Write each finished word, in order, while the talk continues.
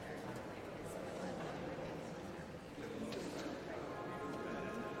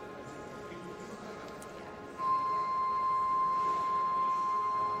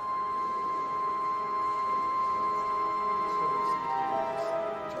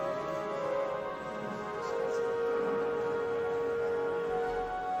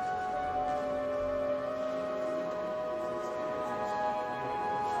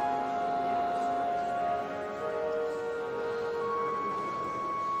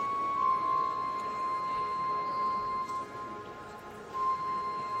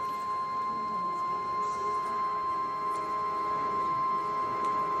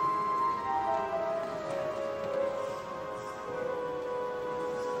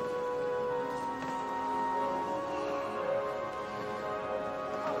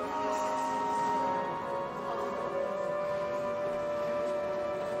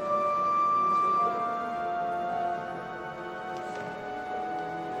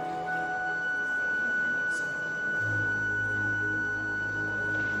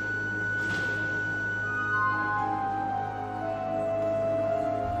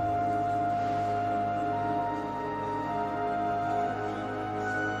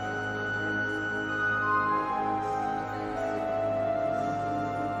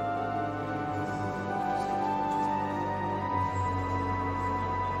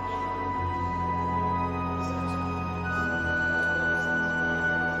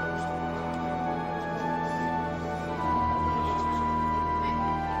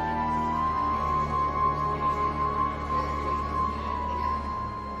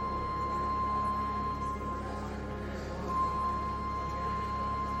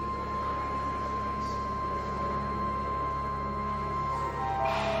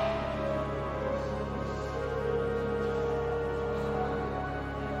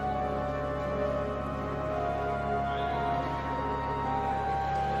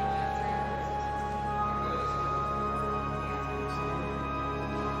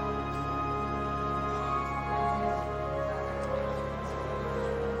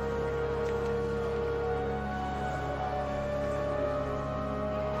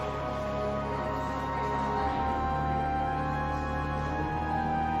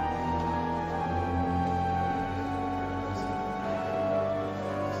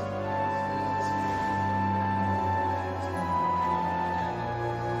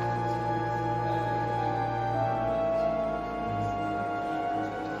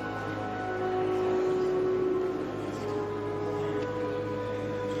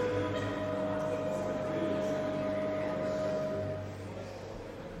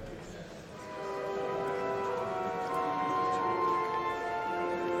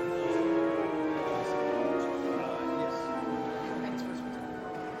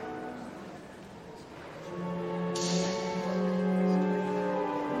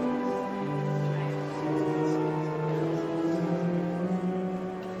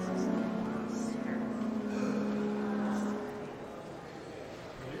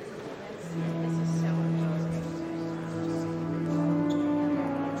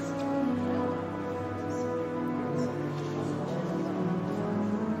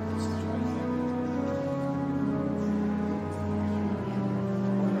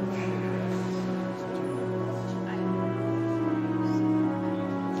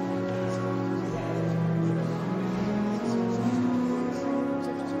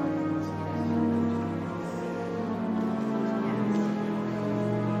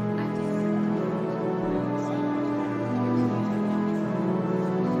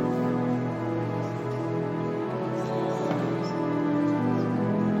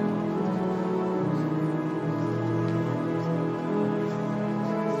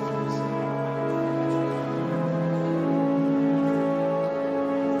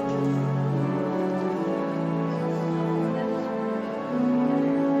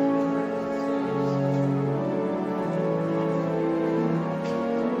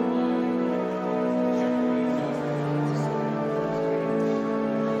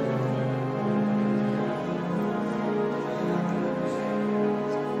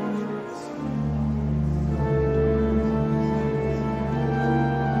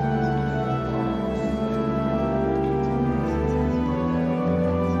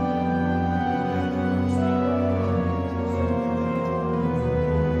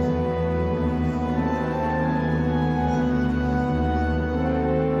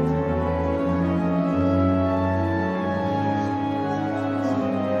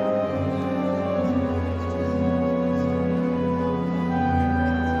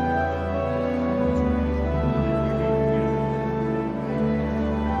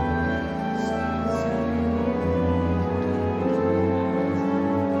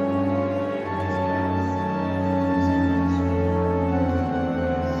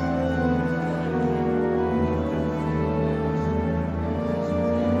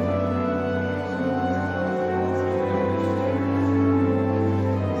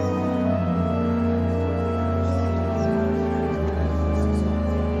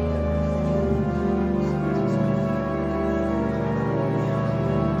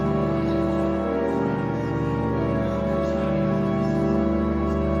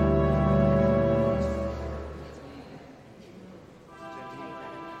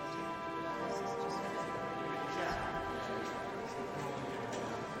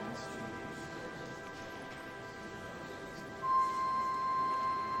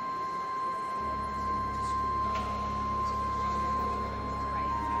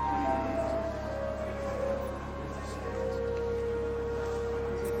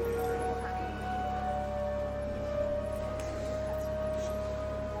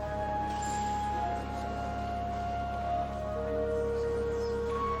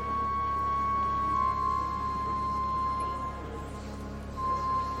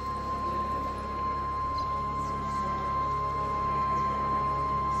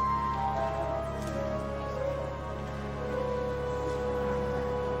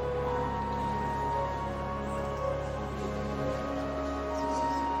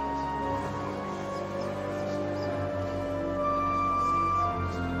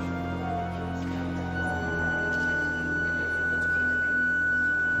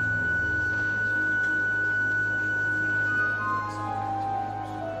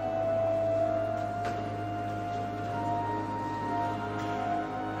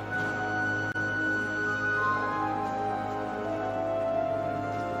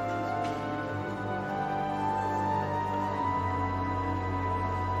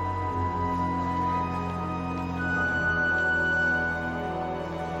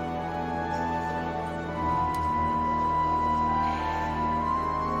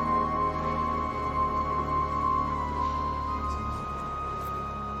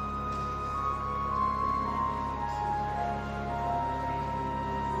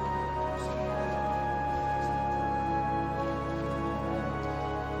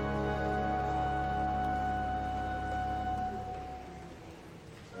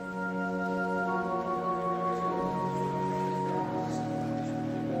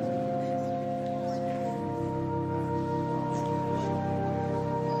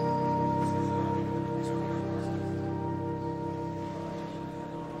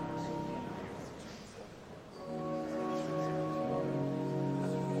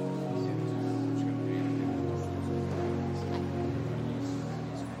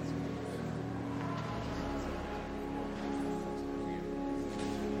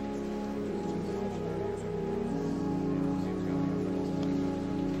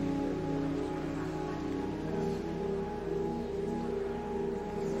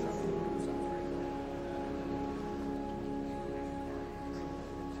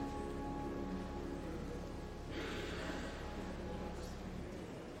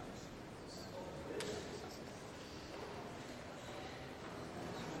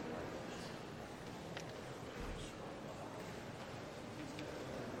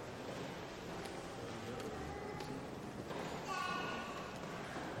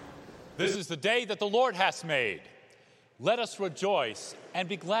This is the day that the Lord has made. Let us rejoice and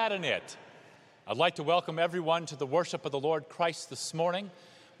be glad in it. I'd like to welcome everyone to the worship of the Lord Christ this morning.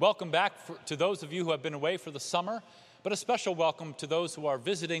 Welcome back to those of you who have been away for the summer, but a special welcome to those who are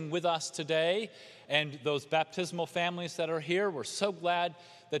visiting with us today and those baptismal families that are here. We're so glad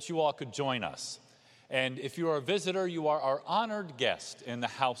that you all could join us. And if you are a visitor, you are our honored guest in the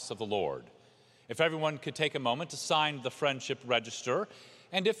house of the Lord. If everyone could take a moment to sign the friendship register,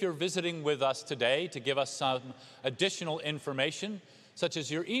 and if you're visiting with us today, to give us some additional information, such as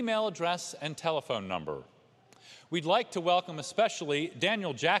your email address and telephone number. We'd like to welcome especially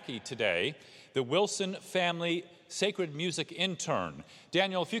Daniel Jackie today, the Wilson Family Sacred Music intern.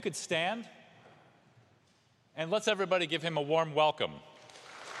 Daniel, if you could stand, and let's everybody give him a warm welcome.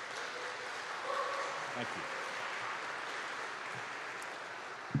 Thank you.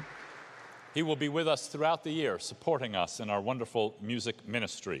 He will be with us throughout the year, supporting us in our wonderful music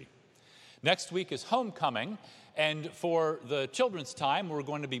ministry. Next week is homecoming, and for the children's time, we're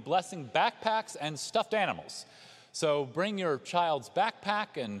going to be blessing backpacks and stuffed animals. So bring your child's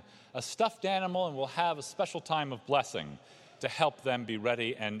backpack and a stuffed animal, and we'll have a special time of blessing to help them be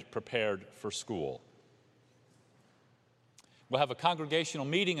ready and prepared for school. We'll have a congregational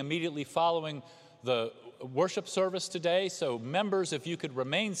meeting immediately following the worship service today, so members, if you could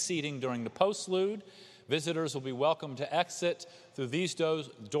remain seating during the postlude, visitors will be welcome to exit through these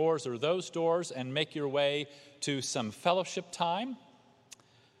doors or those doors and make your way to some fellowship time.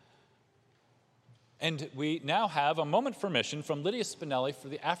 And we now have a moment for mission from Lydia Spinelli for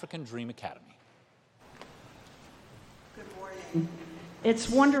the African Dream Academy. Good morning. It's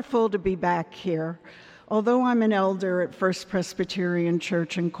wonderful to be back here. Although I'm an elder at First Presbyterian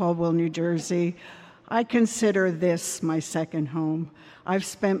Church in Caldwell, New Jersey, I consider this my second home. I've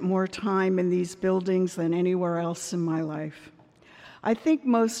spent more time in these buildings than anywhere else in my life. I think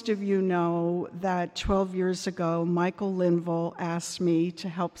most of you know that 12 years ago, Michael Linville asked me to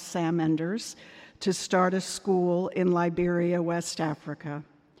help Sam Enders to start a school in Liberia, West Africa.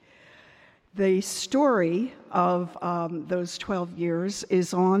 The story of those 12 years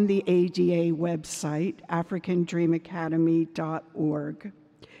is on the ADA website, africandreamacademy.org.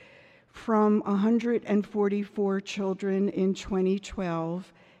 From 144 children in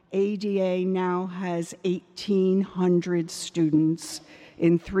 2012, ADA now has 1,800 students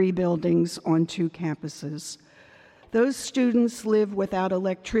in 3 buildings on 2 campuses. Those students live without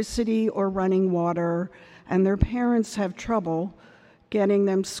electricity or running water, and their parents have trouble getting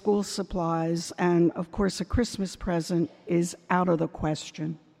them school supplies, and of course a Christmas present is out of the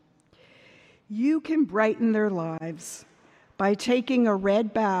question. You can brighten their lives by taking a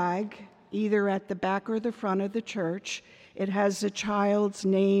red bag, either at the back or the front of the church. It has a child's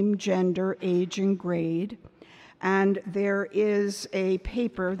name, gender, age, and grade. And there is a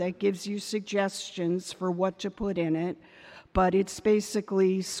paper that gives you suggestions for what to put in it. But it's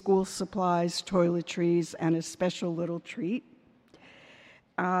basically school supplies, toiletries, and a special little treat.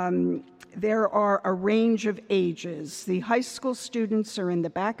 There are a range of ages. The high school students are in the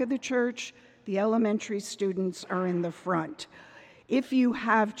back of the church. The elementary students are in the front. If you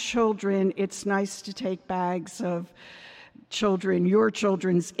have children, it's nice to take bags of children, your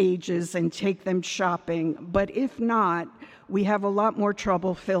children's ages, and take them shopping. But if not, we have a lot more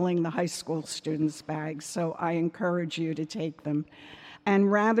trouble filling the high school students' bags, so I encourage you to take them.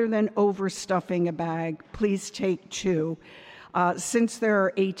 And rather than overstuffing a bag, please take 2. Since there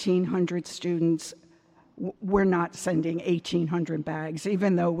are 1,800 students, we're not sending 1,800 bags,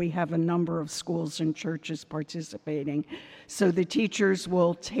 even though we have a number of schools and churches participating. So the teachers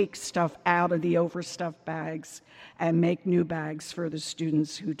will take stuff out of the overstuffed bags and make new bags for the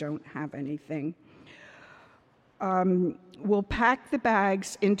students who don't have anything. We'll pack the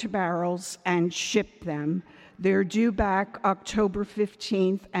bags into barrels and ship them. They're due back October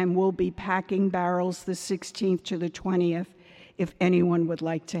 15th, and we'll be packing barrels the 16th to the 20th if anyone would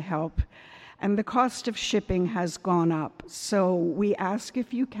like to help. And the cost of shipping has gone up, so we ask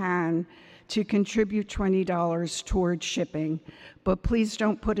if you can to contribute $20 towards shipping, but please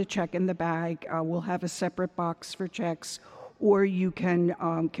don't put a check in the bag. We'll have a separate box for checks, or you can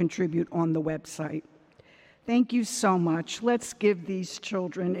contribute on the website. Thank you so much. Let's give these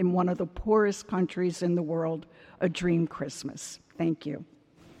children in one of the poorest countries in the world a dream Christmas. Thank you.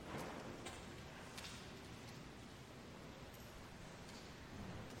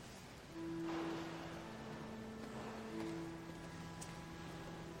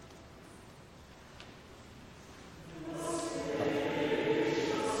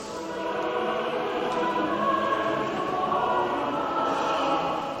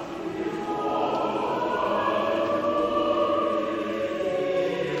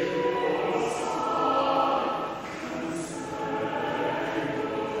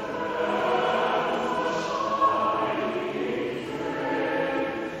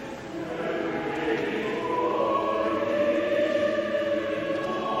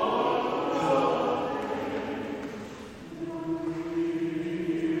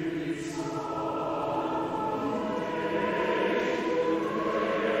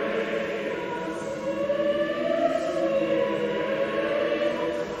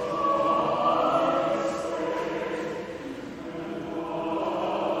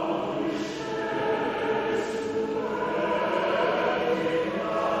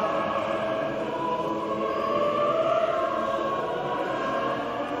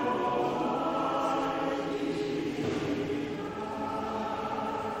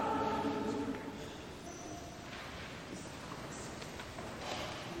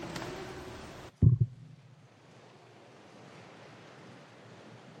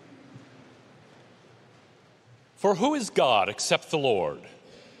 For who is God except the Lord?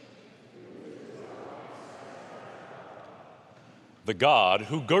 The God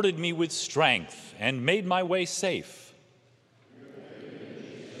who girded me with strength and made my way safe.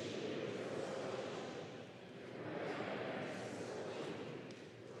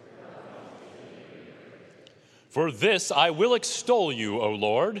 For this I will extol you, O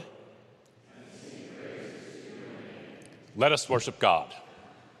Lord. Let us worship God.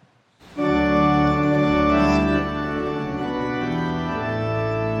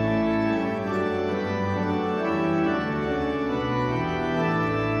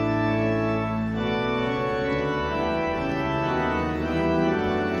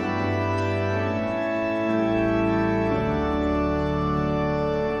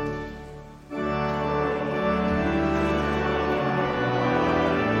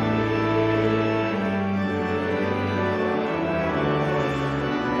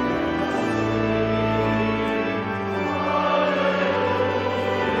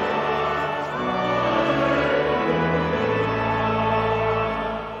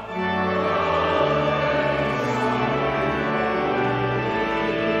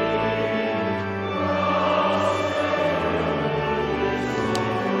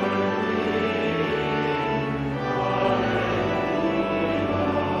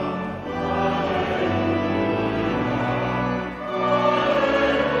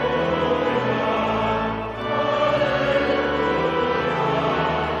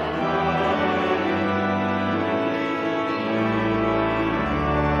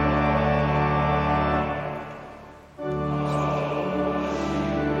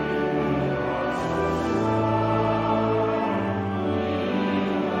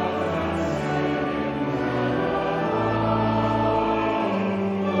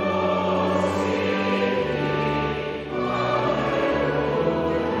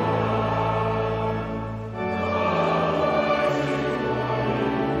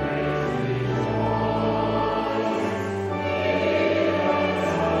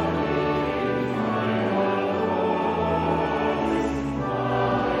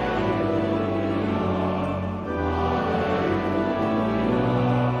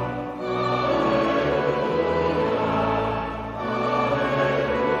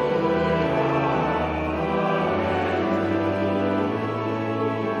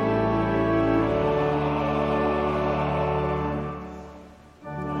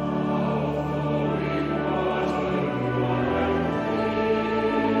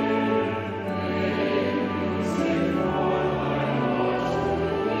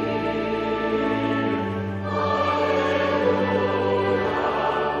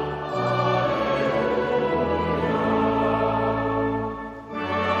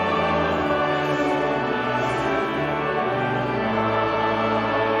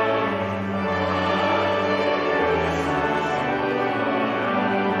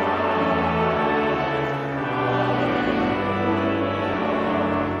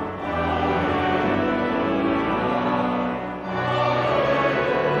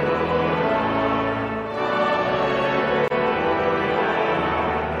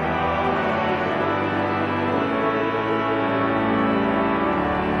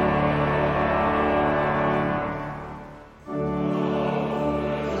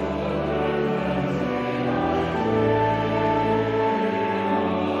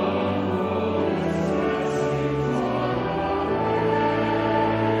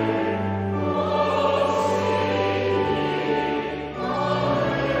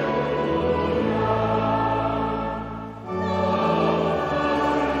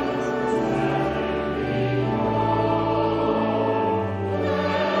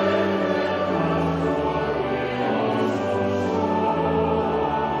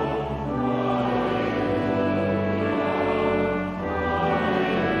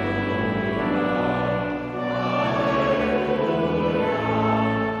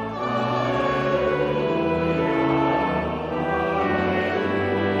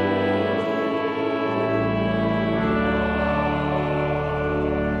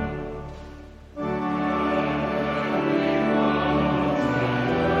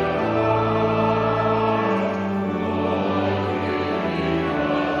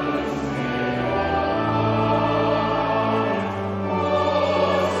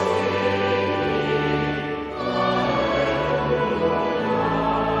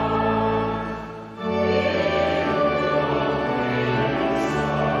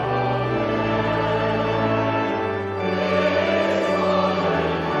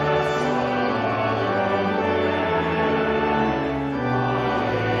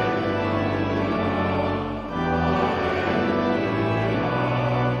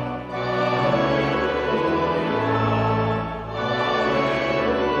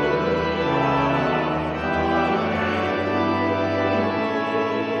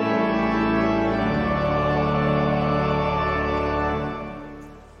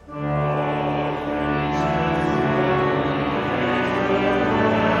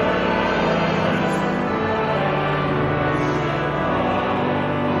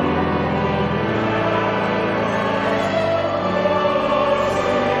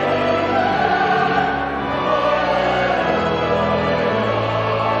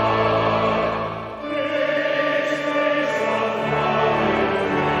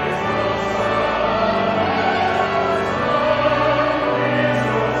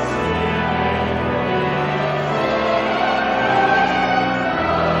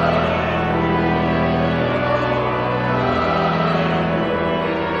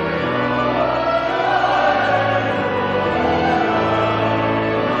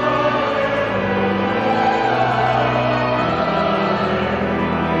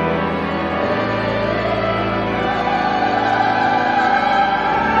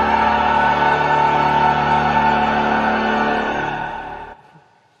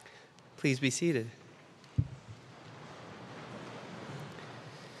 Please be seated.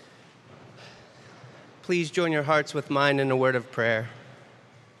 Please join your hearts with mine in a word of prayer.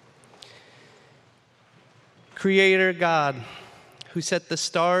 Creator God, who set the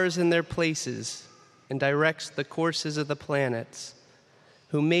stars in their places and directs the courses of the planets,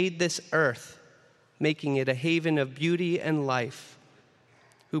 who made this earth, making it a haven of beauty and life,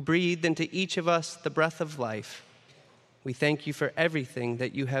 who breathed into each of us the breath of life, we thank you for everything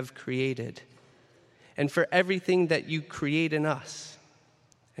that you have created and for everything that you create in us.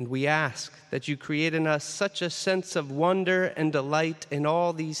 And we ask that you create in us such a sense of wonder and delight in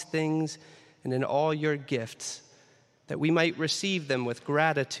all these things and in all your gifts, that we might receive them with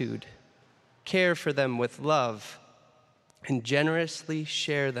gratitude, care for them with love, and generously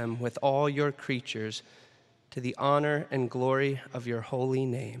share them with all your creatures to the honor and glory of your holy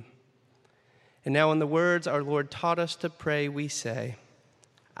name. And now in the words our Lord taught us to pray, we say,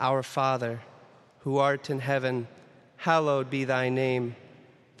 Our Father, who art in heaven, hallowed be thy name.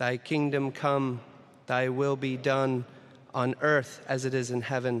 Thy kingdom come, thy will be done, on earth as it is in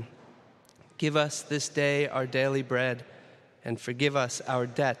heaven. Give us this day our daily bread, and forgive us our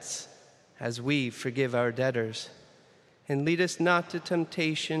debts, as we forgive our debtors. And lead us not to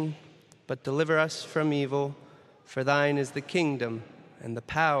temptation, but deliver us from evil. For thine is the kingdom, and the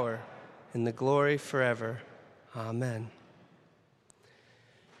power, and the glory forever. Amen.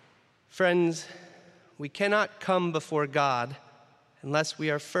 Friends, we cannot come before God unless we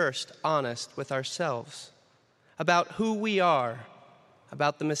are first honest with ourselves about who we are,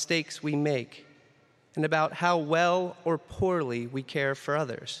 about the mistakes we make, and about how well or poorly we care for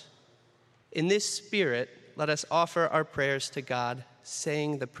others. In this spirit, let us offer our prayers to God,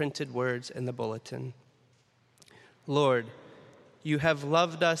 saying the printed words in the bulletin. Lord, you have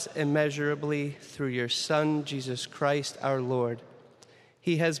loved us immeasurably through your Son, Jesus Christ, our Lord.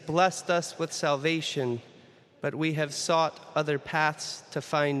 He has blessed us with salvation, but we have sought other paths to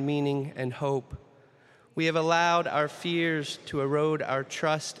find meaning and hope. We have allowed our fears to erode our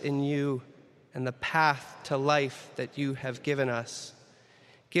trust in you and the path to life that you have given us.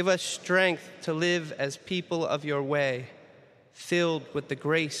 Give us strength to live as people of your way, filled with the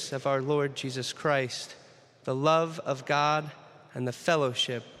grace of our Lord Jesus Christ, the love of God, and the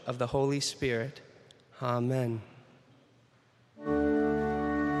fellowship of the Holy Spirit. Amen.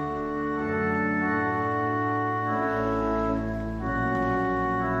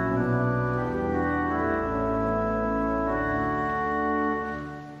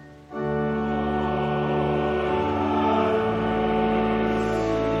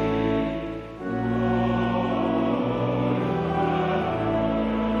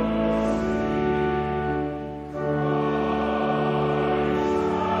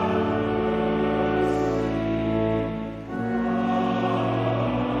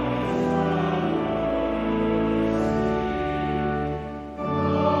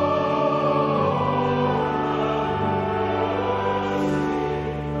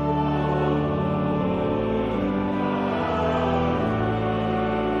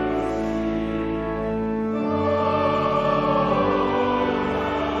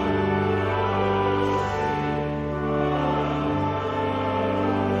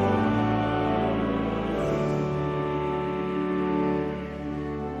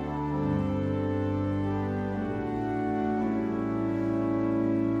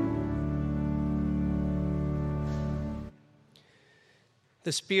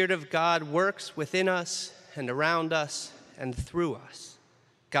 The Spirit of God works within us and around us and through us.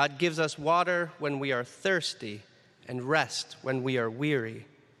 God gives us water when we are thirsty and rest when we are weary.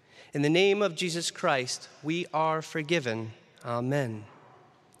 In the name of Jesus Christ, we are forgiven. Amen.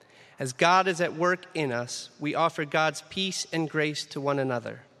 As God is at work in us, we offer God's peace and grace to one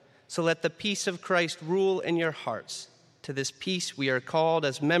another. So let the peace of Christ rule in your hearts. To this peace we are called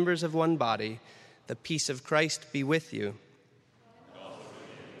as members of one body. The peace of Christ be with you.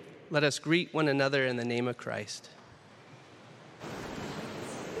 Let us greet one another in the name of Christ.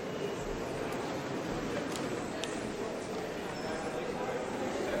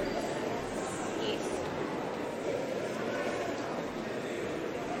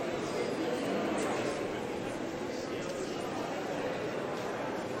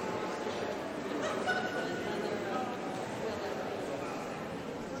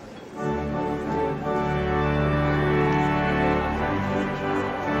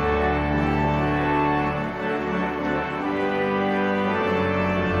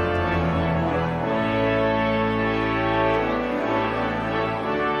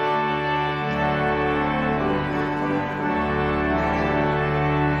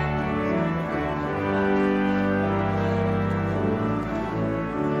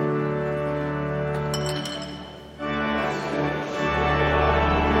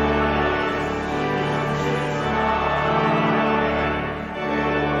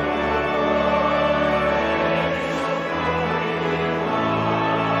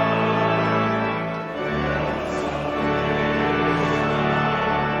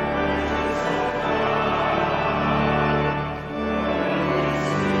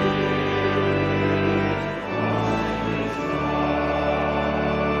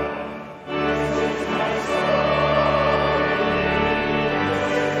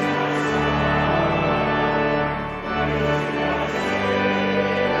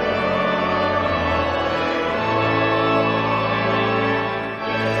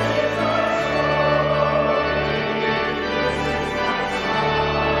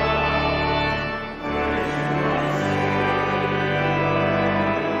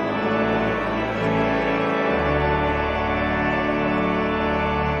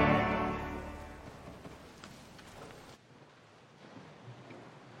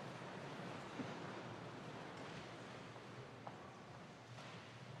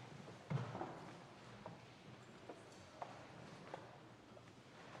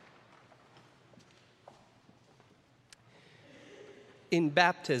 In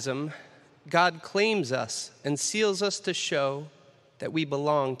baptism, God claims us and seals us to show that we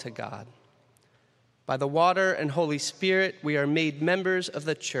belong to God. By the water and Holy Spirit, we are made members of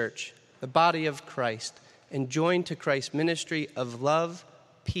the church, the body of Christ, and joined to Christ's ministry of love,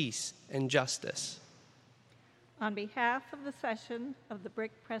 peace, and justice. On behalf of the session of the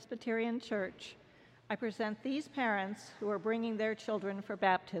Brick Presbyterian Church, I present these parents who are bringing their children for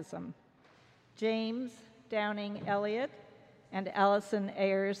baptism: James Downing Elliott and Allison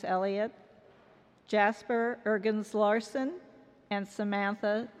Ayers Elliott, Jasper Ergens Larson and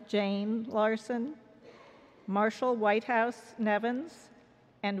Samantha Jane Larson, Marshall Whitehouse Nevins,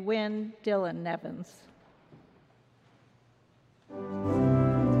 and Wynn Dillon Nevins.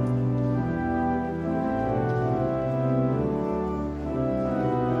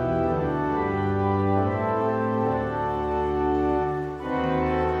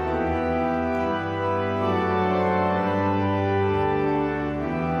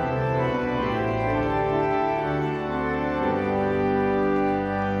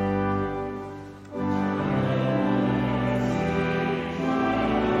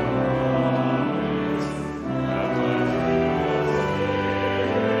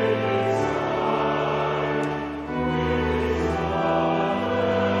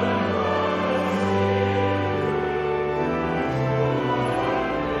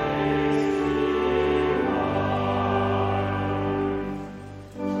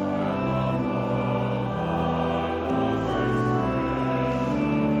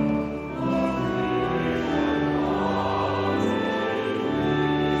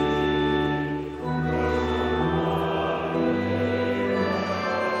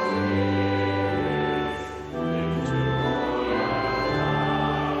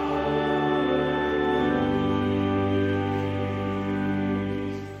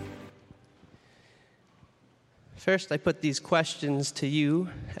 First, I put these questions to you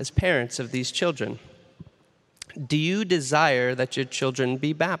as parents of these children. Do you desire that your children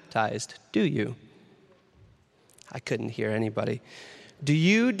be baptized? Do you? I couldn't hear anybody. Do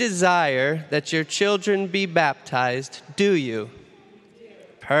you desire that your children be baptized? Do you?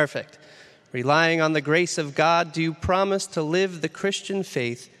 Perfect. Relying on the grace of God, do you promise to live the Christian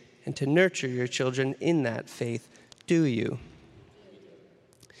faith and to nurture your children in that faith? Do you?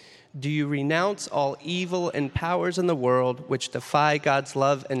 Do you renounce all evil and powers in the world which defy God's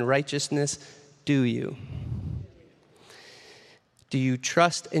love and righteousness? Do you? Do you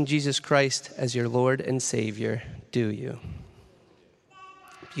trust in Jesus Christ as your Lord and Savior? Do you?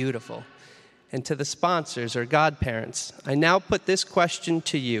 Beautiful. And to the sponsors or godparents, I now put this question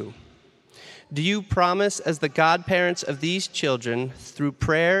to you. Do you promise as the godparents of these children, through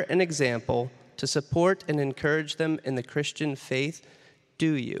prayer and example, to support and encourage them in the Christian faith?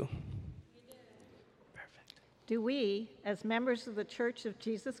 Do you? Perfect. Do we, as members of the Church of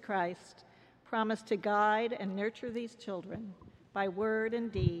Jesus Christ, promise to guide and nurture these children by word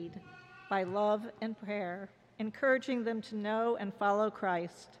and deed, by love and prayer, encouraging them to know and follow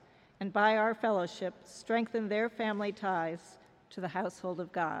Christ, and by our fellowship, strengthen their family ties to the household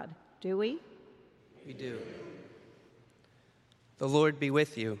of God? Do we? We do. The Lord be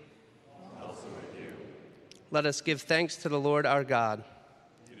with you. Also with you. Let us give thanks to the Lord our God.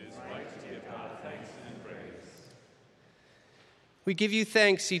 It is right to give God thanks and praise. We give you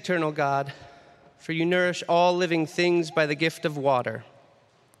thanks, eternal God, for you nourish all living things by the gift of water.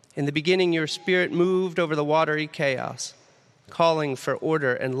 In the beginning, your Spirit moved over the watery chaos, calling for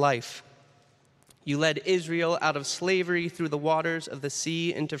order and life. You led Israel out of slavery through the waters of the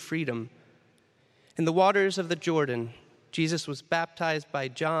sea into freedom. In the waters of the Jordan, Jesus was baptized by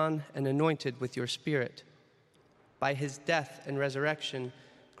John and anointed with your Spirit. By his death and resurrection,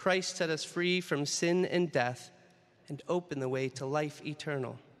 Christ set us free from sin and death and opened the way to life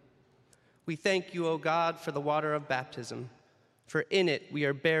eternal. We thank you, O God, for the water of baptism, for in it we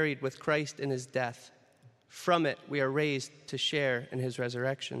are buried with Christ in his death. From it we are raised to share in his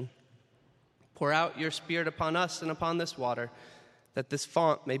resurrection. Pour out your Spirit upon us and upon this water, that this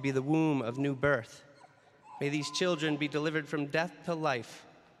font may be the womb of new birth. May these children be delivered from death to life,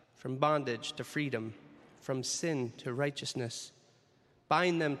 from bondage to freedom, from sin to righteousness.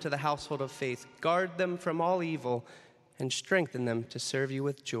 Bind them to the household of faith, guard them from all evil, and strengthen them to serve you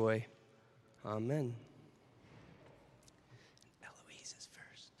with joy. Amen. Eloise is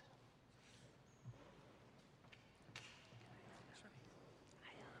first.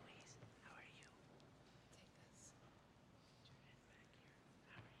 Hi, Eloise. How are you?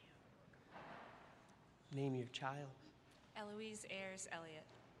 How are you? Name your child. Eloise Ayers Elliott.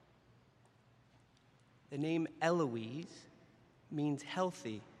 The name Eloise means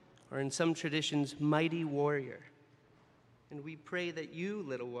healthy, or in some traditions, mighty warrior. And we pray that you,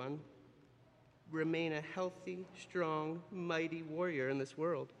 little one, remain a healthy, strong, mighty warrior in this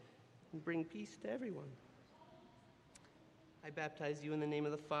world and bring peace to everyone. I baptize you in the name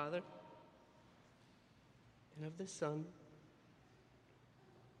of the Father and of the Son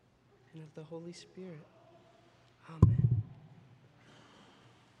and of the Holy Spirit. Amen.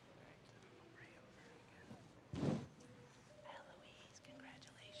 Eloise,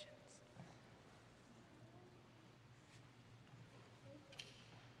 congratulations.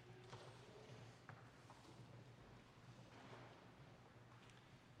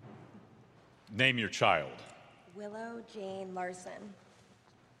 Name your child. Willow Jane Larson.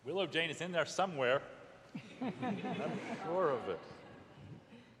 Willow Jane is in there somewhere. I'm sure of it.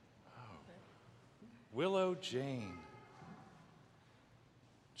 Oh. Willow Jane.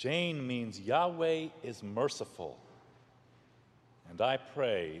 Jane means Yahweh is merciful. And I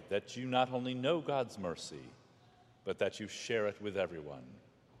pray that you not only know God's mercy, but that you share it with everyone.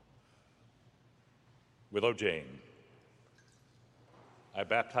 Willow Jane, I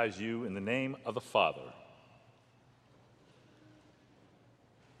baptize you in the name of the Father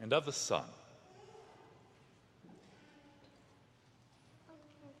and of the Son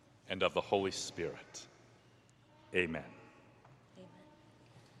and of the Holy Spirit. Amen. If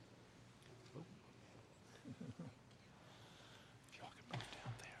y'all could move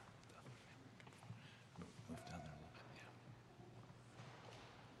down there. Move down there a little bit, yeah.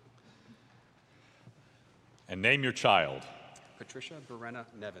 And name your child. Patricia Berena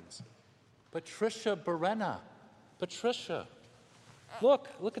Nevins. Patricia Berena. Patricia.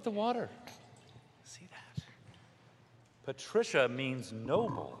 Look at the water. See that? Patricia means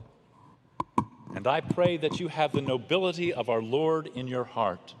noble. And I pray that you have the nobility of our Lord in your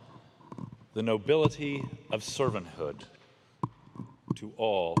heart, the nobility of servanthood to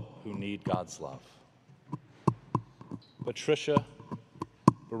all who need God's love. Patricia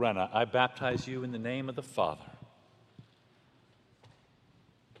Berena, I baptize you in the name of the Father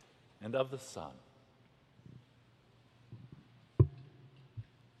and of the Son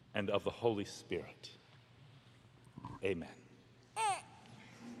and of the Holy Spirit. Amen.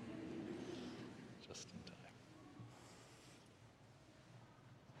 Just in time.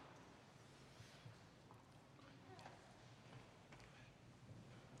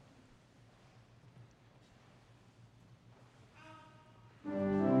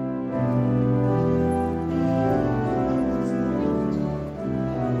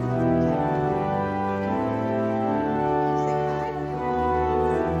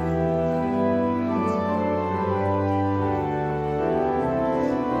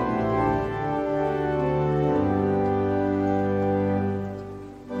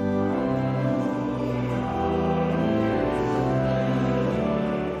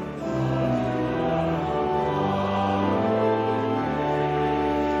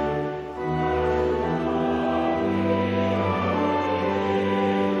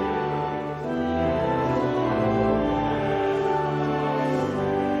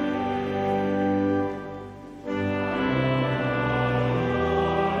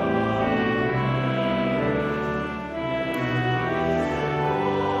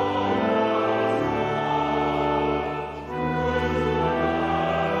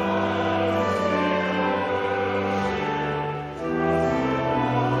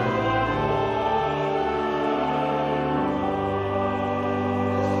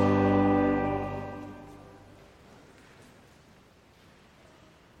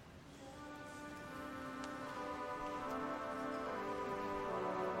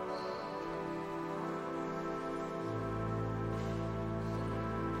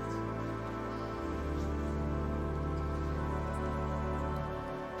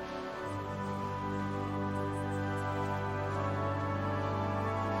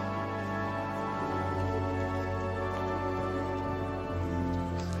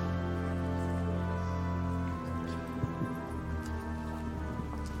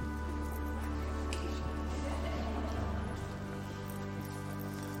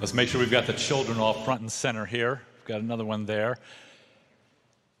 Let's make sure we've got the children all front and center here. We've got another one there.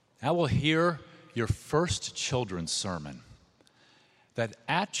 Now we'll hear your first children's sermon. That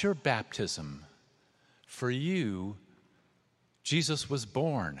at your baptism, for you, Jesus was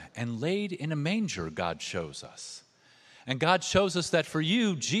born and laid in a manger, God shows us. And God shows us that for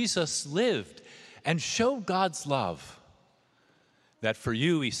you, Jesus lived and showed God's love. That for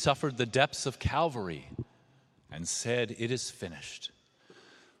you, he suffered the depths of Calvary and said, "It is finished."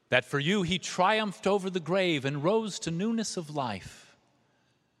 That for you, he triumphed over the grave and rose to newness of life.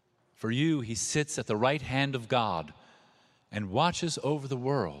 For you, he sits at the right hand of God and watches over the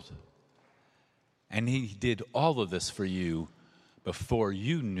world. And he did all of this for you before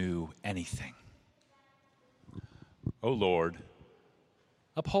you knew anything. O Lord,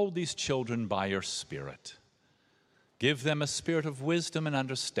 uphold these children by your Spirit. Give them a spirit of wisdom and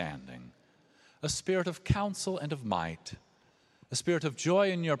understanding, a spirit of counsel and of might, a spirit of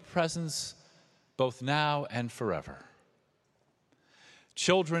joy in your presence, both now and forever.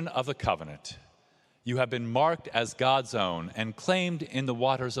 Children of the covenant, you have been marked as God's own and claimed in the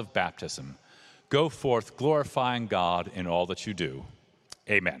waters of baptism. Go forth glorifying God in all that you do.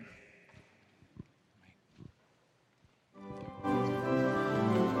 Amen.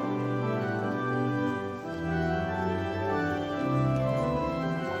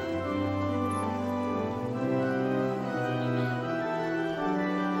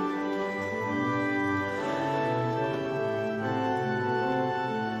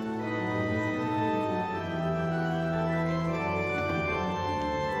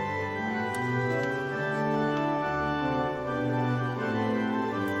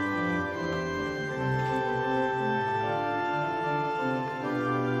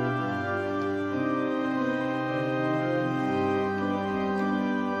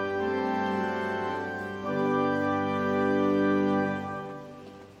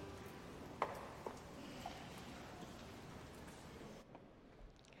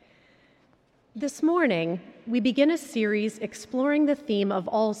 This morning, we begin a series exploring the theme of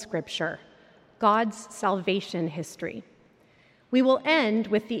all Scripture, God's salvation history. We will end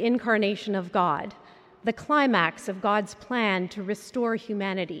with the incarnation of God, the climax of God's plan to restore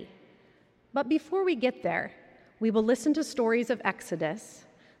humanity. But before we get there, we will listen to stories of Exodus,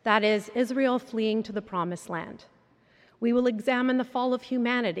 that is, Israel fleeing to the Promised Land. We will examine the fall of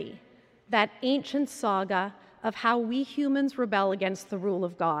humanity, that ancient saga of how we humans rebel against the rule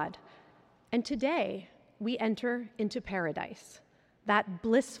of God. And today, we enter into paradise, that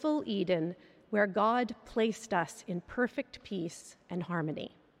blissful Eden where God placed us in perfect peace and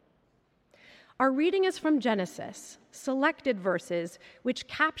harmony. Our reading is from Genesis, selected verses which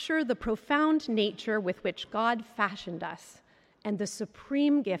capture the profound nature with which God fashioned us and the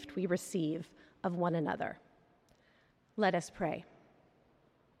supreme gift we receive of one another. Let us pray.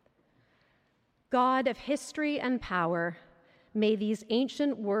 God of history and power, may these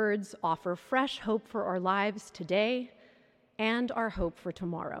ancient words offer fresh hope for our lives today and our hope for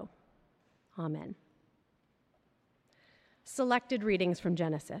tomorrow. Amen. Selected readings from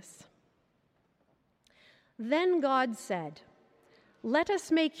Genesis. Then God said, "Let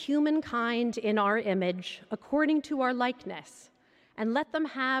us make humankind in our image, according to our likeness, and let them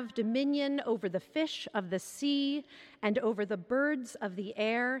have dominion over the fish of the sea, and over the birds of the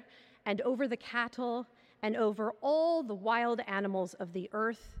air, and over the cattle, and over all the wild animals of the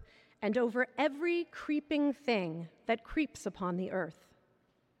earth, and over every creeping thing that creeps upon the earth."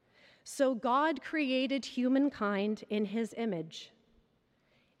 So God created humankind in his image.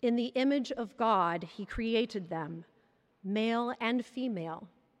 In the image of God, he created them. Male and female,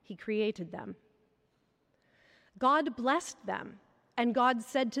 he created them. God blessed them, and God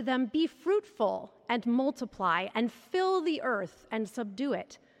said to them, "Be fruitful and multiply, and fill the earth and subdue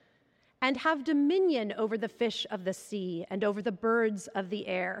it, and have dominion over the fish of the sea, and over the birds of the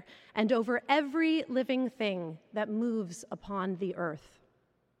air, and over every living thing that moves upon the earth."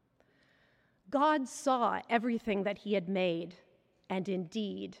 God saw everything that he had made, and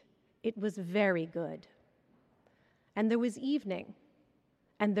indeed, it was very good. And there was evening,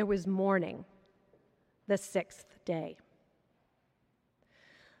 and there was morning, the sixth day.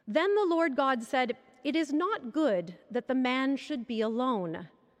 Then the Lord God said, "It is not good that the man should be alone.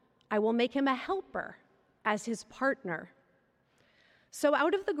 I will make him a helper as his partner." So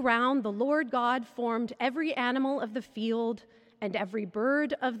out of the ground the Lord God formed every animal of the field and every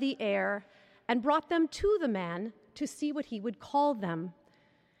bird of the air, and brought them to the man to see what he would call them.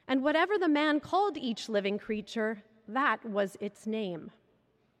 And whatever the man called each living creature, that was its name.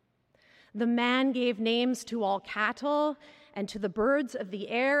 The man gave names to all cattle, and to the birds of the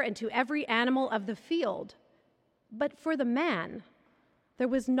air, and to every animal of the field. But for the man, there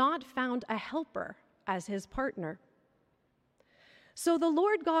was not found a helper as his partner. So the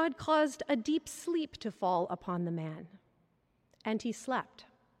Lord God caused a deep sleep to fall upon the man, and he slept.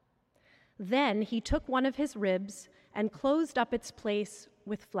 Then he took one of his ribs and closed up its place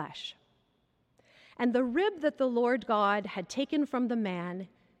with flesh. And the rib that the Lord God had taken from the man,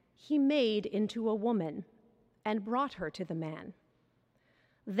 he made into a woman and brought her to the man.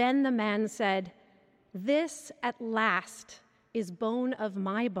 Then the man said, "This at last is bone of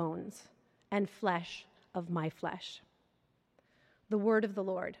my bones and flesh of my flesh." The word of the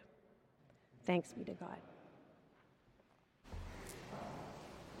Lord. Thanks be to God.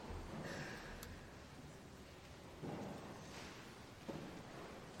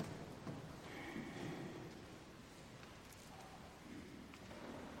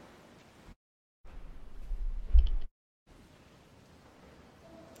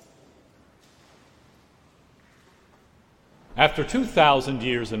 After 2,000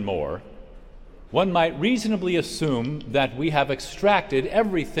 years and more, one might reasonably assume that we have extracted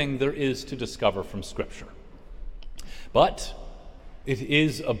everything there is to discover from Scripture. But it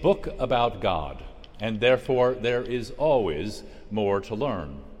is a book about God, and therefore there is always more to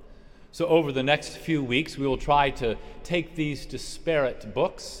learn. So over the next few weeks, we will try to take these disparate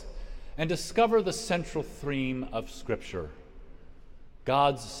books and discover the central theme of Scripture,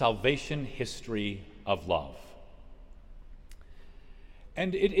 God's salvation history of love.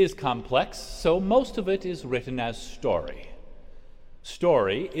 And it is complex, so most of it is written as story.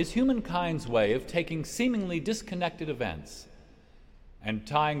 Story is humankind's way of taking seemingly disconnected events and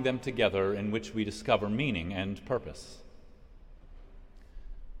tying them together in which we discover meaning and purpose.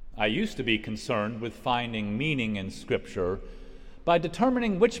 I used to be concerned with finding meaning in Scripture by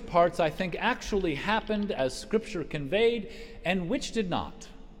determining which parts I think actually happened as Scripture conveyed and which did not.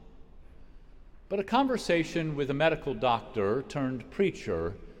 But a conversation with a medical doctor turned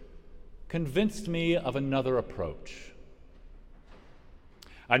preacher convinced me of another approach.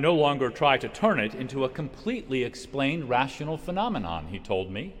 I no longer try to turn it into a completely explained rational phenomenon, he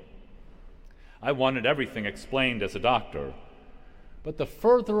told me. I wanted everything explained as a doctor, but the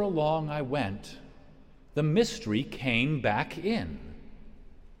further along I went, the mystery came back in.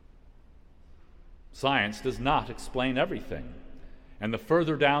 Science does not explain everything, and the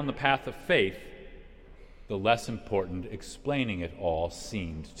further down the path of faith, the less important explaining it all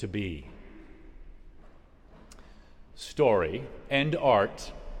seemed to be. Story and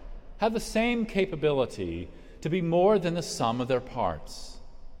art have the same capability to be more than the sum of their parts.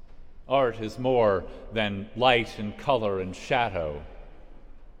 Art is more than light and color and shadow.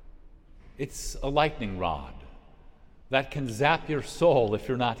 It's a lightning rod that can zap your soul if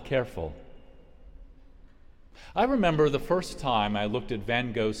you're not careful. I remember the first time I looked at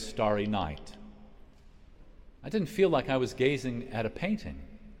Van Gogh's Starry Night. I didn't feel like I was gazing at a painting.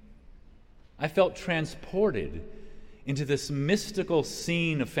 I felt transported into this mystical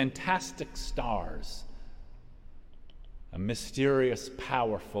scene of fantastic stars, a mysterious,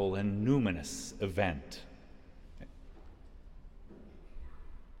 powerful, and numinous event.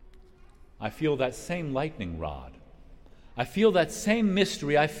 I feel that same lightning rod. I feel that same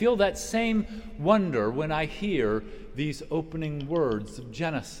mystery. I feel that same wonder when I hear these opening words of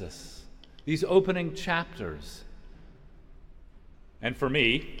Genesis, these opening chapters. And for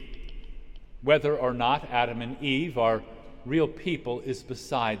me, whether or not Adam and Eve are real people is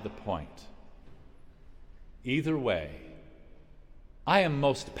beside the point. Either way, I am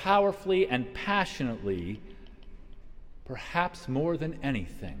most powerfully and passionately, perhaps more than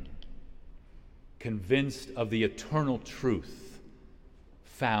anything, convinced of the eternal truth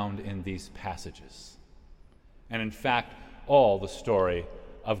found in these passages, and in fact, all the story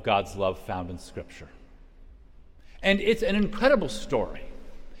of God's love found in Scripture. And it's an incredible story.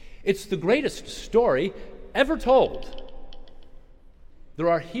 It's the greatest story ever told. There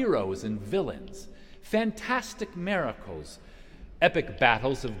are heroes and villains, fantastic miracles, epic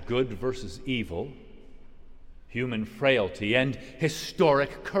battles of good versus evil, human frailty and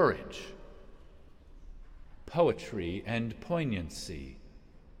historic courage, poetry and poignancy,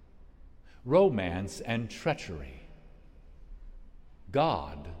 romance and treachery,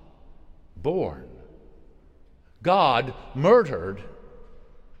 God born, God murdered,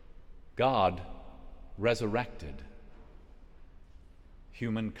 God resurrected,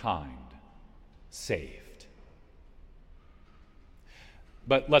 humankind saved.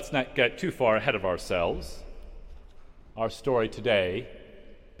 But let's not get too far ahead of ourselves. Our story today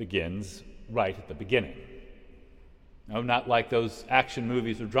begins right at the beginning. No, not like those action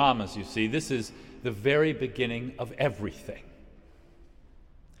movies or dramas you see. This is the very beginning of everything.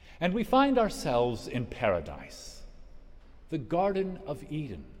 And we find ourselves in paradise, the Garden of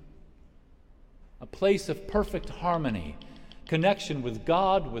Eden, a place of perfect harmony, connection with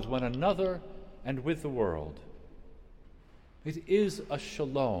God, with one another, and with the world. It is a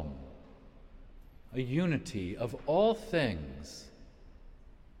shalom, a unity of all things.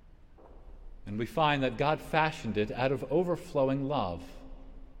 And we find that God fashioned it out of overflowing love.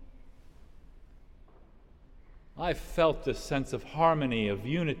 I felt this sense of harmony, of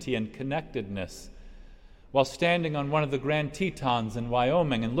unity and connectedness while standing on one of the Grand Tetons in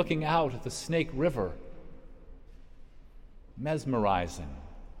Wyoming and looking out at the Snake River. Mesmerizing,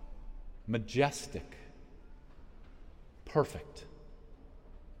 majestic, perfect.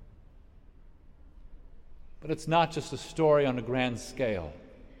 But it's not just a story on a grand scale.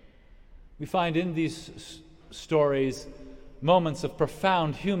 We find in these stories moments of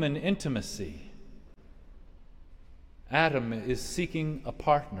profound human intimacy. Adam is seeking a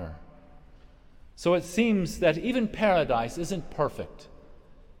partner, So it seems that even paradise isn't perfect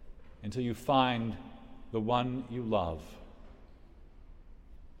until you find the one you love.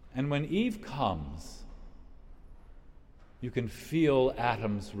 And when Eve comes, you can feel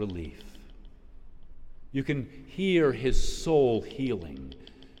Adam's relief. You can hear his soul healing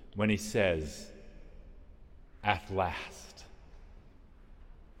when he says, "At last,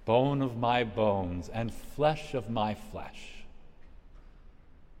 bone of my bones and flesh of my flesh.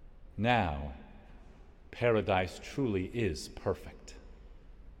 Now, paradise truly is perfect."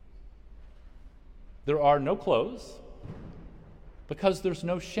 There are no clothes because there's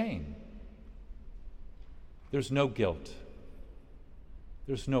no shame. There's no guilt.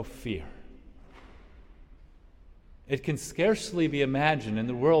 There's no fear. It can scarcely be imagined in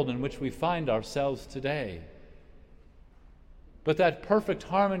the world in which we find ourselves today. But that perfect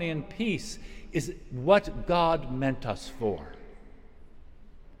harmony and peace is what God meant us for.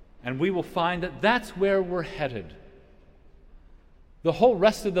 And we will find that that's where we're headed. The whole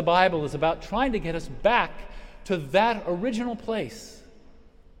rest of the Bible is about trying to get us back to that original place.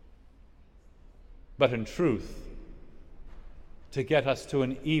 But in truth, to get us to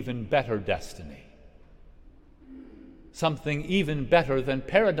an even better destiny. Something even better than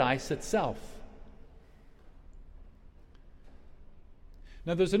paradise itself.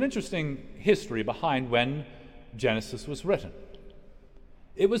 Now, there's an interesting history behind when Genesis was written.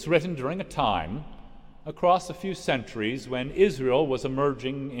 It was written during a time across a few centuries when Israel was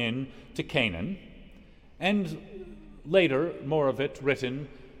emerging into Canaan, and later, more of it written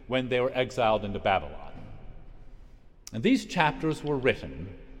when they were exiled into Babylon. And these chapters were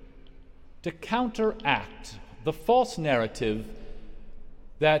written to counteract the false narrative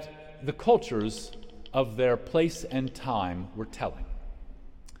that the cultures of their place and time were telling.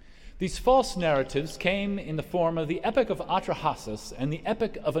 These false narratives came in the form of the Epic of Atrahasis and the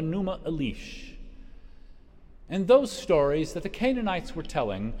Epic of Enuma Elish. And those stories that the Canaanites were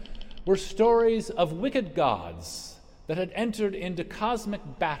telling were stories of wicked gods that had entered into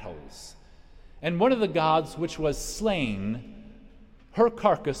cosmic battles. And one of the gods which was slain, her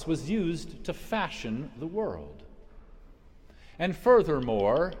carcass was used to fashion the world. And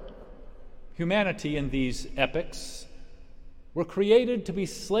furthermore, humanity in these epics were created to be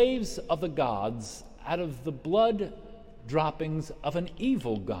slaves of the gods out of the blood droppings of an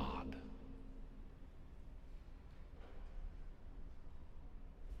evil god.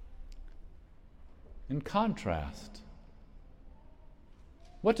 In contrast,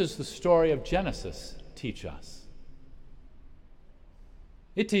 what does the story of Genesis teach us?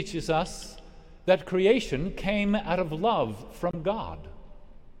 It teaches us that creation came out of love from God.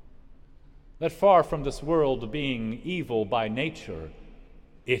 That far from this world being evil by nature,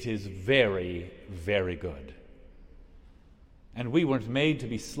 it is very, very good. And we weren't made to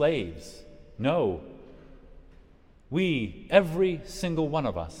be slaves. No. We, every single one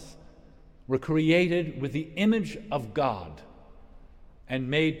of us, were created with the image of God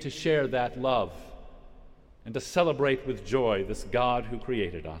and made to share that love and to celebrate with joy this God who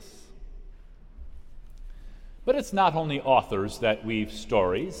created us. But it's not only authors that weave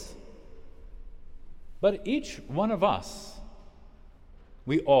stories, but each one of us,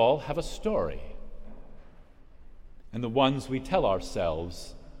 we all have a story. And the ones we tell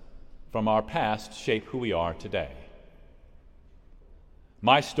ourselves from our past shape who we are today.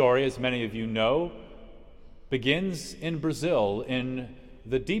 My story, as many of you know, begins in Brazil in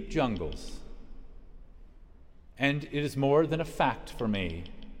the deep jungles. And it is more than a fact for me.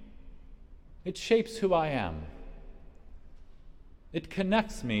 It shapes who I am. It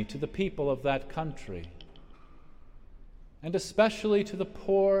connects me to the people of that country, and especially to the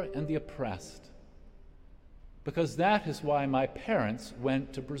poor and the oppressed, because that is why my parents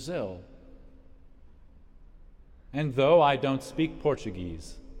went to Brazil. And though I don't speak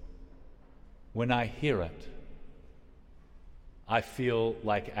Portuguese, when I hear it, I feel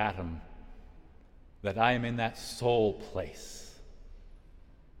like Adam, that I am in that soul place.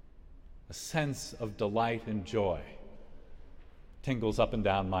 A sense of delight and joy tingles up and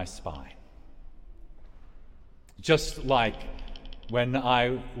down my spine. Just like when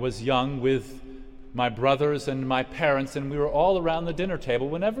I was young with my brothers and my parents, and we were all around the dinner table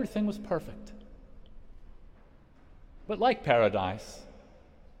when everything was perfect. But like paradise,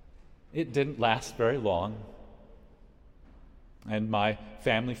 it didn't last very long, and my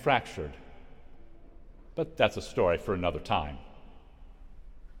family fractured. But that's a story for another time.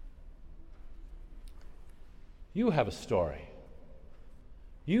 You have a story.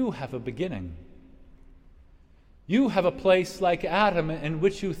 You have a beginning. You have a place like Adam in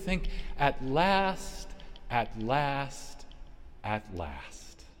which you think, at last, at last, at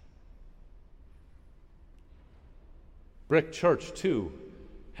last. Brick Church, too,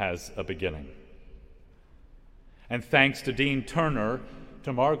 has a beginning. And thanks to Dean Turner,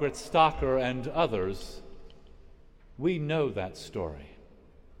 to Margaret Stocker, and others, we know that story.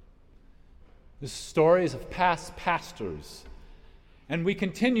 The stories of past pastors, and we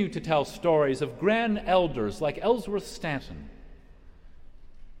continue to tell stories of grand elders like Ellsworth Stanton.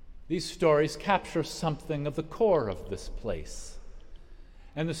 These stories capture something of the core of this place.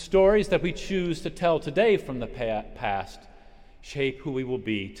 And the stories that we choose to tell today from the past shape who we will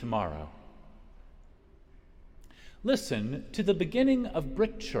be tomorrow. Listen to the beginning of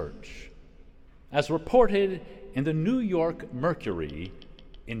Brick Church as reported in the New York Mercury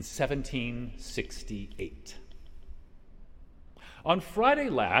in 1768. On Friday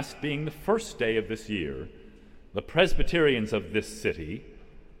last, being the first day of this year, the Presbyterians of this city,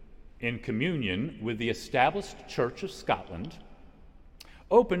 in communion with the established Church of Scotland,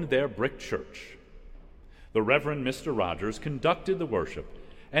 opened their brick church. The Reverend Mr. Rogers conducted the worship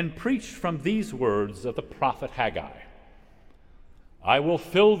and preached from these words of the prophet Haggai. "I will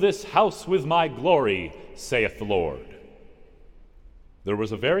fill this house with my glory, saith the Lord." There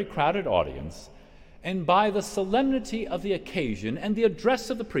was a very crowded audience, and by the solemnity of the occasion and the address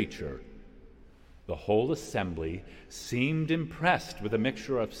of the preacher, the whole assembly seemed impressed with a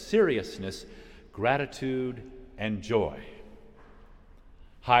mixture of seriousness, gratitude, and joy,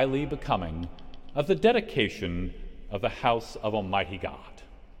 highly becoming of the dedication of the house of Almighty God.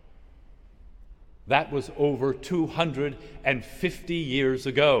 That was over 250 years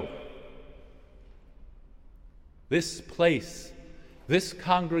ago. This place, this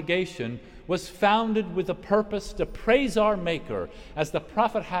congregation, was founded with a purpose to praise our Maker, as the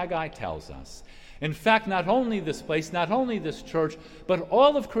prophet Haggai tells us. In fact, not only this place, not only this church, but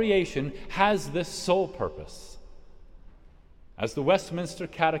all of creation has this sole purpose. As the Westminster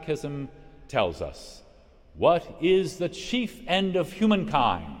Catechism tells us, what is the chief end of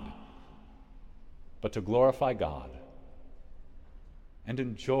humankind but to glorify God and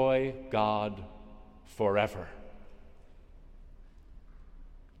enjoy God forever?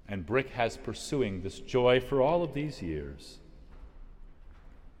 And Brick has pursuing this joy for all of these years.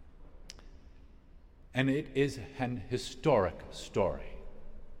 And it is an historic story,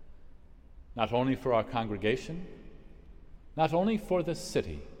 not only for our congregation, not only for the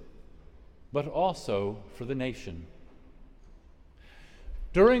city, but also for the nation.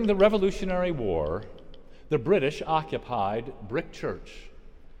 During the Revolutionary War, the British occupied Brick Church,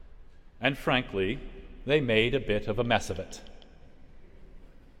 and frankly, they made a bit of a mess of it.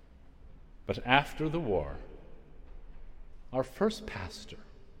 But after the war, our first pastor,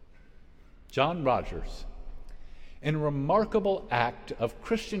 John Rogers, in a remarkable act of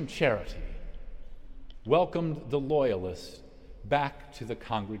Christian charity, welcomed the Loyalists back to the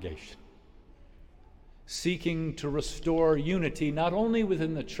congregation, seeking to restore unity not only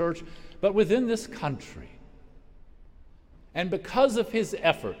within the church, but within this country. And because of his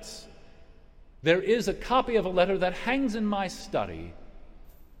efforts, there is a copy of a letter that hangs in my study,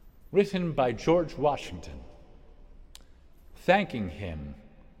 written by George Washington, thanking him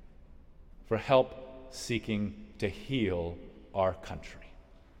for help seeking to heal our country.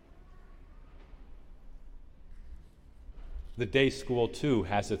 The day school, too,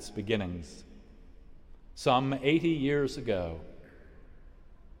 has its beginnings, some 80 years ago.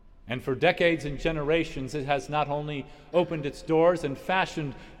 And for decades and generations, it has not only opened its doors and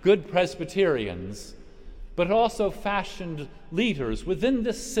fashioned good Presbyterians, but also fashioned leaders within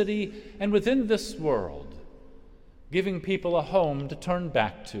this city and within this world, giving people a home to turn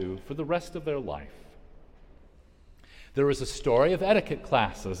back to for the rest of their life. There is a story of etiquette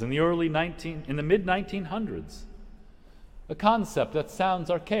classes in the mid-1900s, a concept that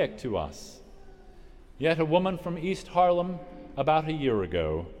sounds archaic to us. Yet a woman from East Harlem about a year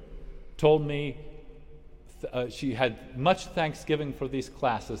ago told me she had much thanksgiving for these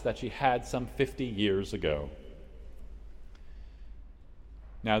classes that she had some 50 years ago.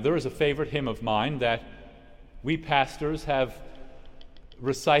 Now, there is a favorite hymn of mine that we pastors have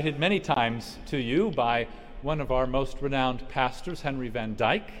recited many times to you by one of our most renowned pastors, Henry Van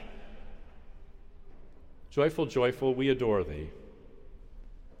Dyke. Joyful, joyful, we adore thee.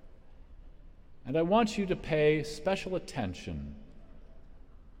 And I want you to pay special attention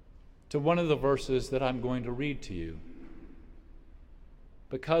to one of the verses that I'm going to read to you,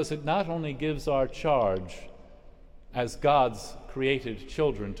 because it not only gives our charge as God's created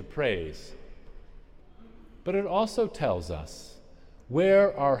children to praise, but it also tells us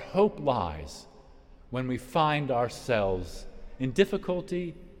where our hope lies when we find ourselves in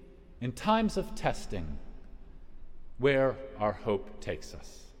difficulty, in times of testing, where our hope takes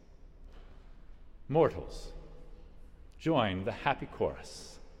us. Mortals, join the happy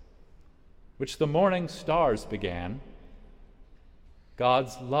chorus, which the morning stars began.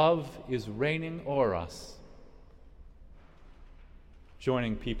 God's love is reigning o'er us,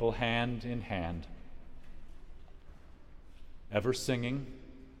 joining people hand in hand, ever singing,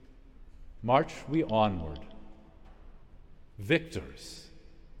 march we onward, victors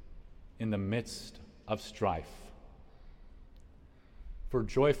in the midst of strife. For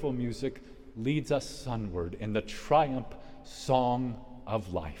joyful music leads us sunward in the triumph song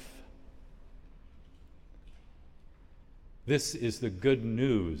of life. This is the good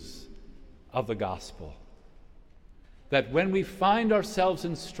news of the gospel, that when we find ourselves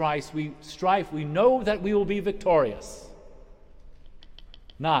in strife, we know that we will be victorious,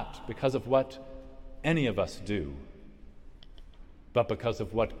 not because of what any of us do, but because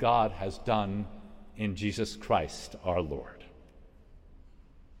of what God has done in Jesus Christ our Lord.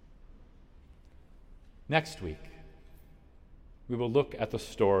 Next week, we will look at the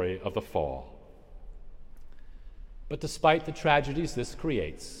story of the fall. But despite the tragedies this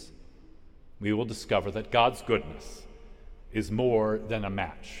creates, we will discover that God's goodness is more than a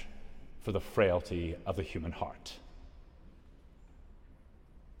match for the frailty of the human heart.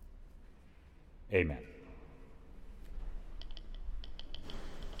 Amen.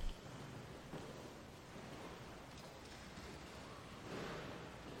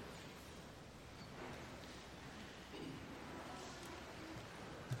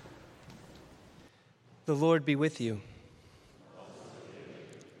 The Lord be with you.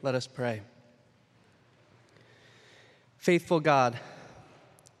 Let us pray. Faithful God,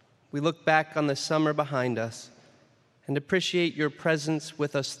 we look back on the summer behind us and appreciate your presence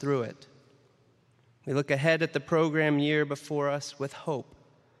with us through it. We look ahead at the program year before us with hope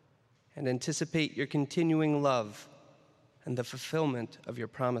and anticipate your continuing love and the fulfillment of your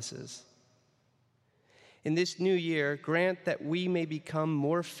promises. In this new year, grant that we may become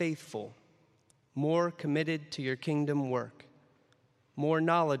more faithful, more committed to your kingdom work, more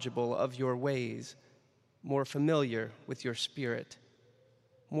knowledgeable of your ways, more familiar with your spirit,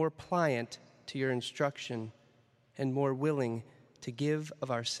 more pliant to your instruction, and more willing to give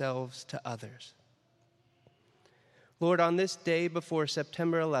of ourselves to others. Lord, on this day before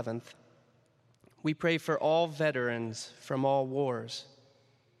September 11th, we pray for all veterans from all wars.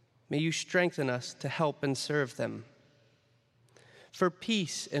 May you strengthen us to help and serve them. For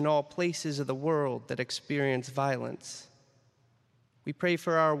peace in all places of the world that experience violence. We pray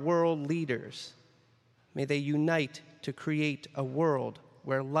for our world leaders. May they unite to create a world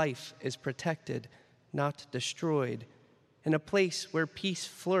where life is protected, not destroyed, and a place where peace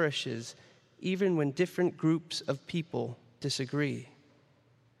flourishes even when different groups of people disagree.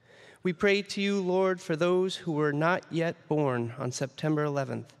 We pray to you, Lord, for those who were not yet born on September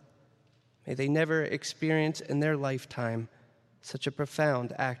 11th. May they never experience in their lifetime such a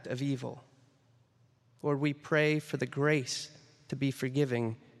profound act of evil. Lord, we pray for the grace to be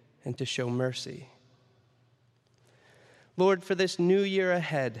forgiving and to show mercy. Lord, for this new year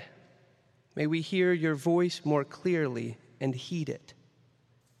ahead, may we hear your voice more clearly and heed it.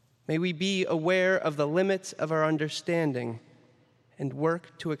 May we be aware of the limits of our understanding and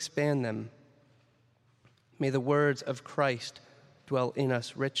work to expand them. May the words of Christ dwell in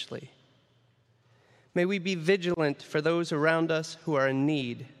us richly. May we be vigilant for those around us who are in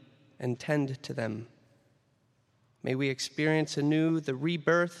need and tend to them. May we experience anew the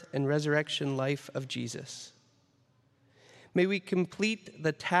rebirth and resurrection life of Jesus. May we complete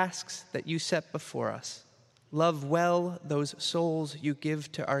the tasks that you set before us, love well those souls you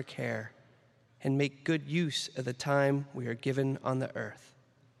give to our care, and make good use of the time we are given on the earth.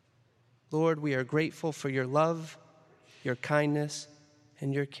 Lord, we are grateful for your love, your kindness,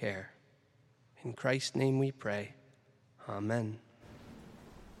 and your care. In Christ's name we pray. Amen.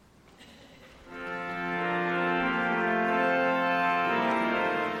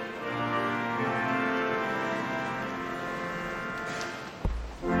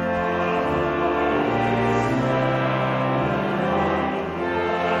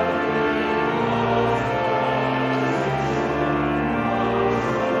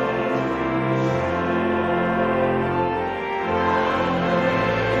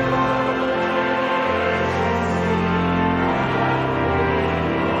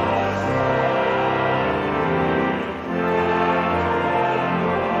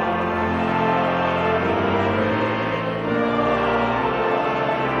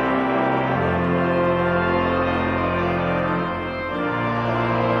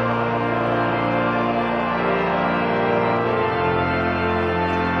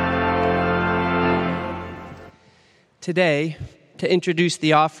 Today, to introduce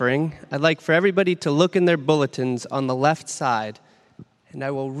the offering, I'd like for everybody to look in their bulletins on the left side, and I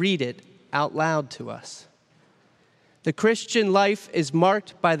will read it out loud to us. The Christian life is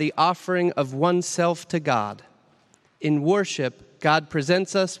marked by the offering of oneself to God. In worship, God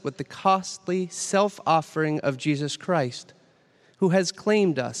presents us with the costly self-offering of Jesus Christ, who has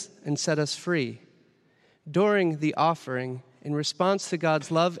claimed us and set us free. During the offering, in response to God's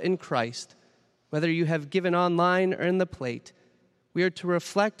love in Christ, whether you have given online or in the plate, we are to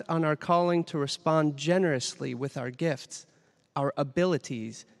reflect on our calling to respond generously with our gifts, our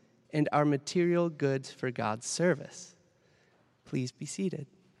abilities, and our material goods for God's service. Please be seated.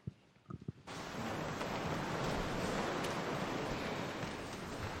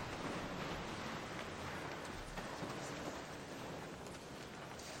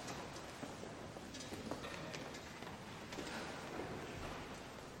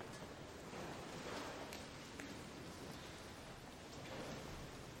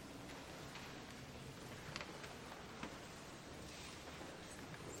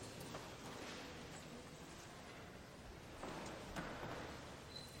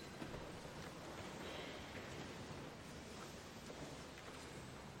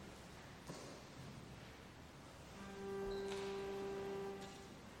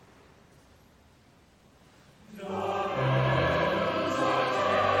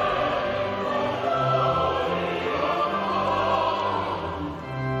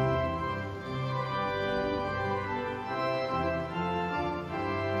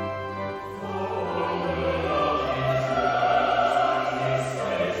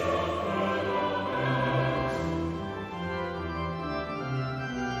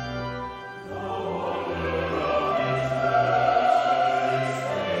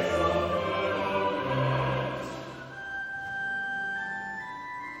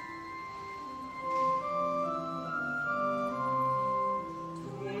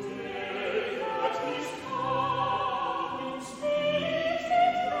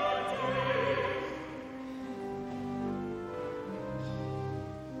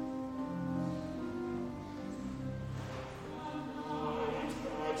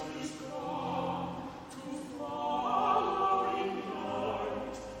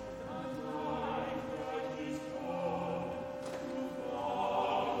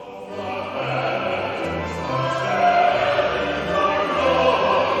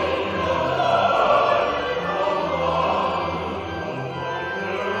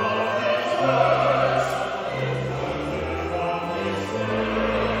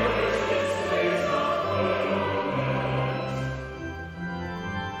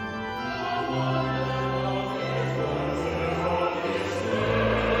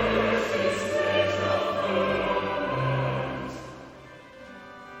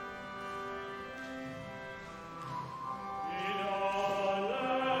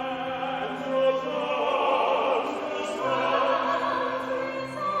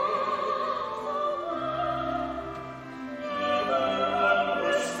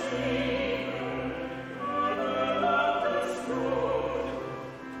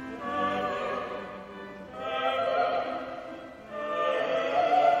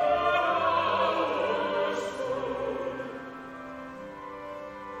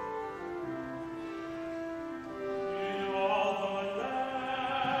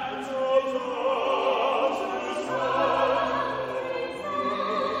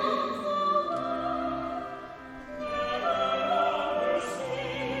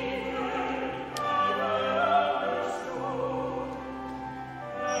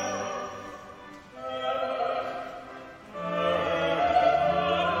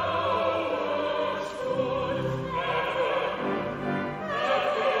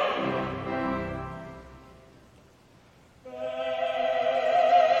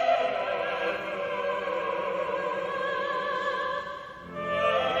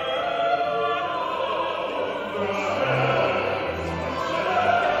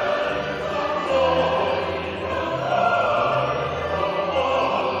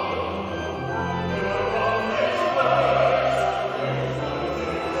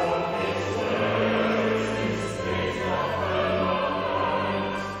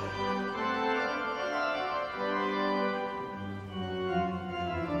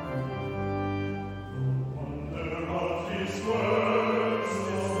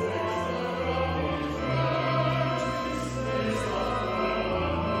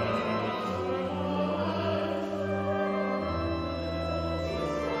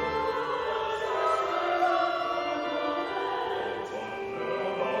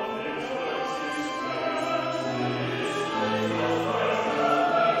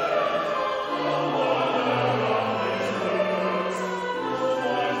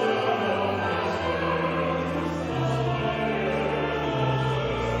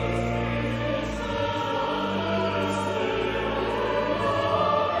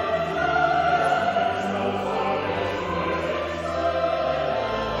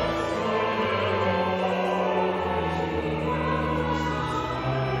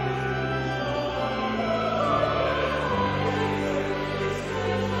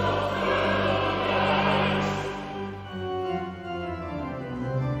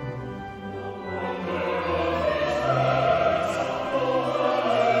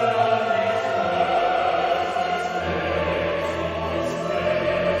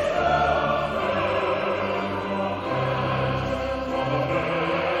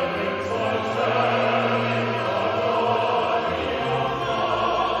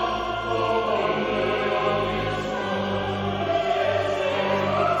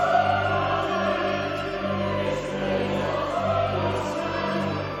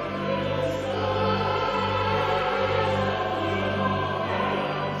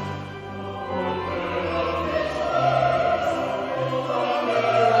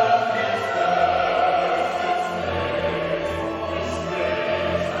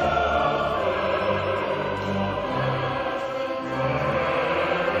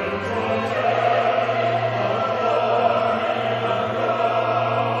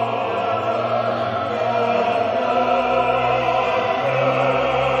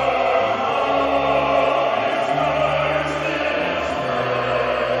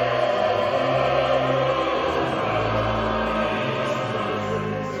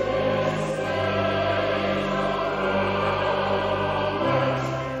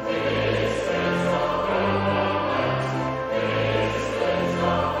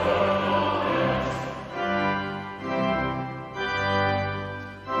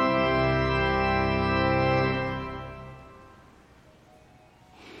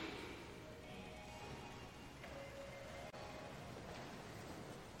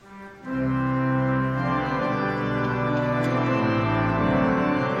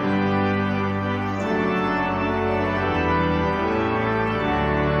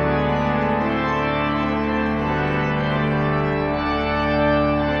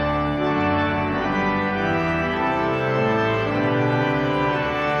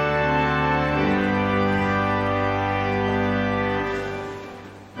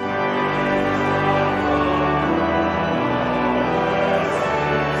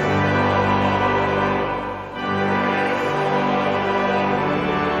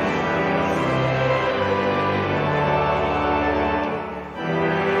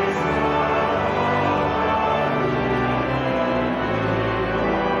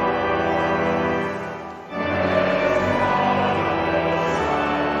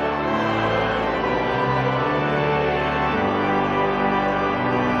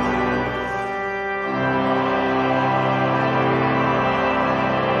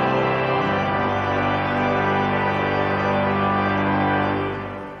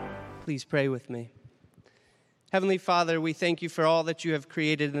 Please pray with me. Heavenly Father, we thank you for all that you have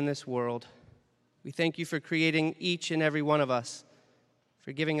created in this world. We thank you for creating each and every one of us,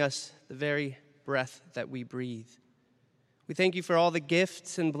 for giving us the very breath that we breathe. We thank you for all the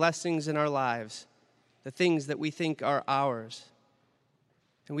gifts and blessings in our lives, the things that we think are ours.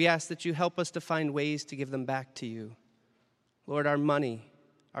 And we ask that you help us to find ways to give them back to you. Lord, our money,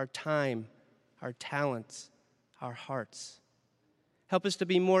 our time, our talents, our hearts. Help us to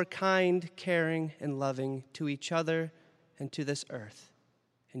be more kind, caring, and loving to each other and to this earth.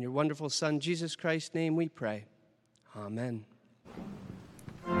 In your wonderful Son, Jesus Christ's name we pray. Amen.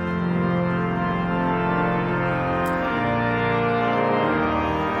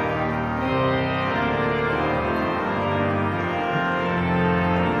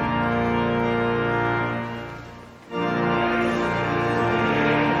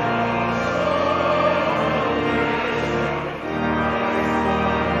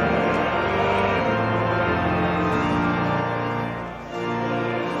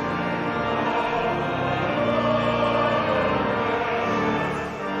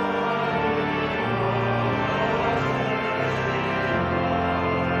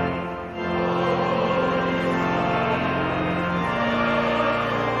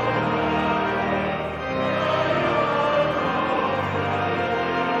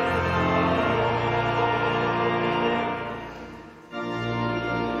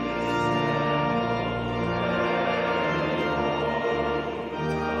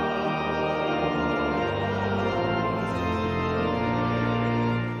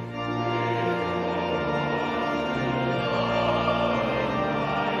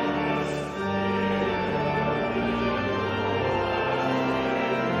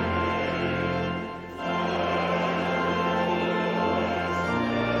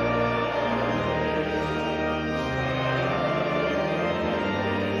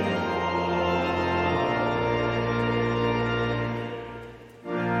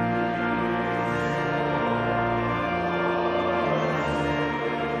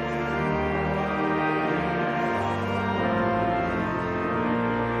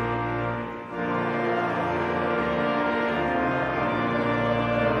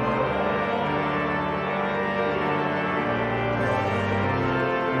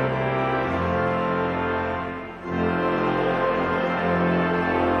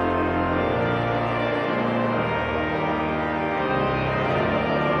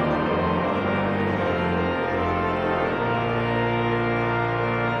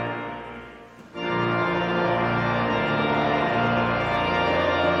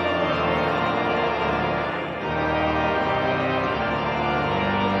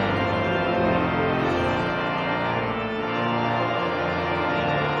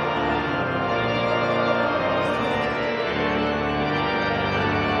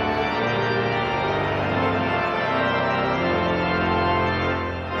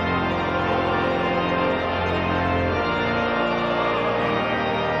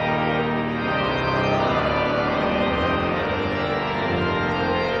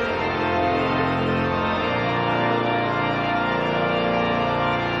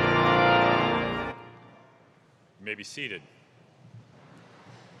 Be seated.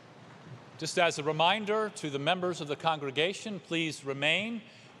 Just as a reminder to the members of the congregation, please remain.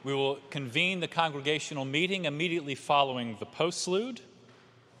 We will convene the congregational meeting immediately following the postlude.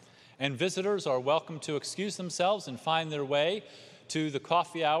 And visitors are welcome to excuse themselves and find their way to the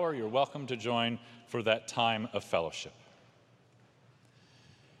coffee hour. You're welcome to join for that time of fellowship.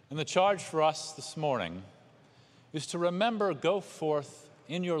 And the charge for us this morning is to remember, go forth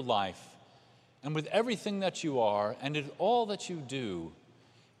in your life and with everything that you are and in all that you do,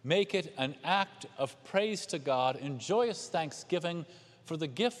 make it an act of praise to God and joyous thanksgiving for the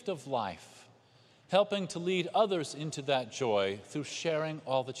gift of life, helping to lead others into that joy through sharing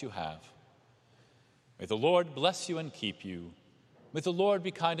all that you have. May the Lord bless you and keep you. May the Lord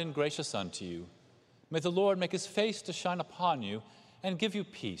be kind and gracious unto you. May the Lord make his face to shine upon you and give you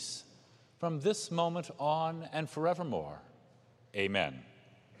peace from this moment on and forevermore. Amen.